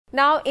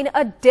Now, in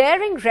a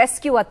daring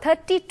rescue, a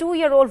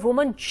 32-year-old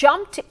woman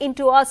jumped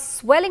into a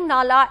swelling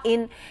nala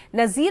in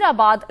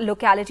Nazirabad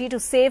locality to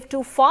save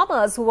two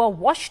farmers who were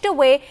washed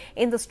away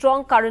in the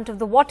strong current of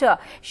the water.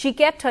 She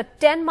kept her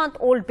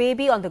 10-month-old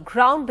baby on the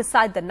ground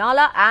beside the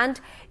nala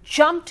and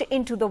jumped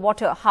into the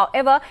water.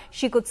 However,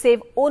 she could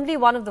save only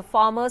one of the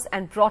farmers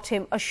and brought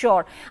him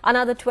ashore.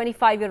 Another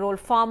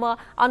 25-year-old farmer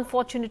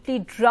unfortunately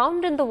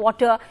drowned in the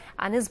water,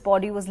 and his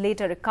body was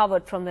later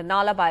recovered from the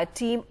nala by a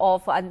team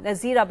of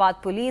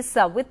Nazirabad police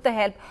with the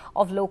help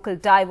of local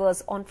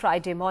divers on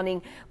Friday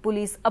morning.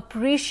 Police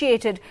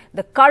appreciated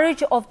the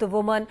courage of the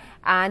woman,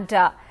 and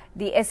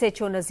the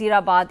SHO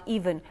Nazirabad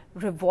even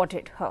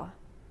rewarded her.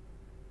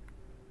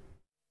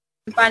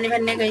 पानी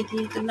भरने गई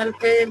थी तो नल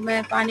पे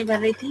मैं पानी भर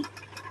रही थी,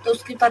 तो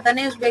उसकी पता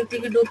नहीं उस व्यक्ति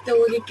की डूबते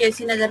हुए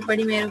कैसी नजर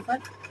पड़ी मेरे ऊपर,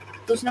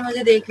 तो उसने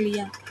मुझे देख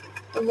लिया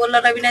तो बोला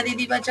रवीना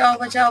दीदी बचाओ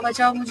बचाओ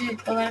बचाओ मुझे।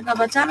 तो मैंने कहा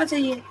बचाना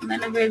चाहिए।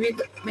 मैंने बेबी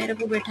मेरे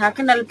को बैठा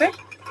के नल पे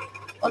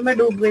और मैं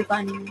डूब गई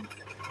पानी में।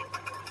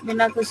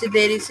 बिना कुछ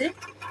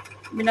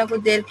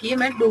देर किए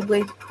मैं डूब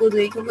गई, कूद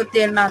गई, क्योंकि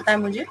तैरना आता है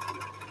मुझे।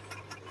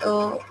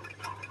 तो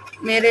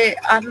मेरे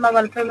आत्मा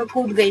बल पे मैं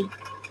कूद गई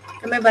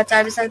कि मैं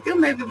बचा भी सकती हूँ,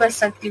 मैं भी बच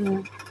सकती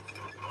हूँ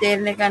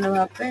तैरने के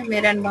अनुभव पे,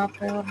 मेरे अनुभव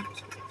पे। और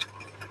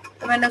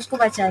तो मैंने उसको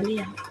बचा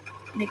लिया,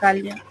 निकाल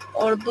लिया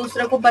और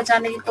दूसरे को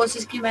बचाने की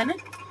कोशिश की मैंने,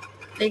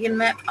 लेकिन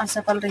मैं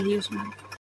असफल रही उसमें।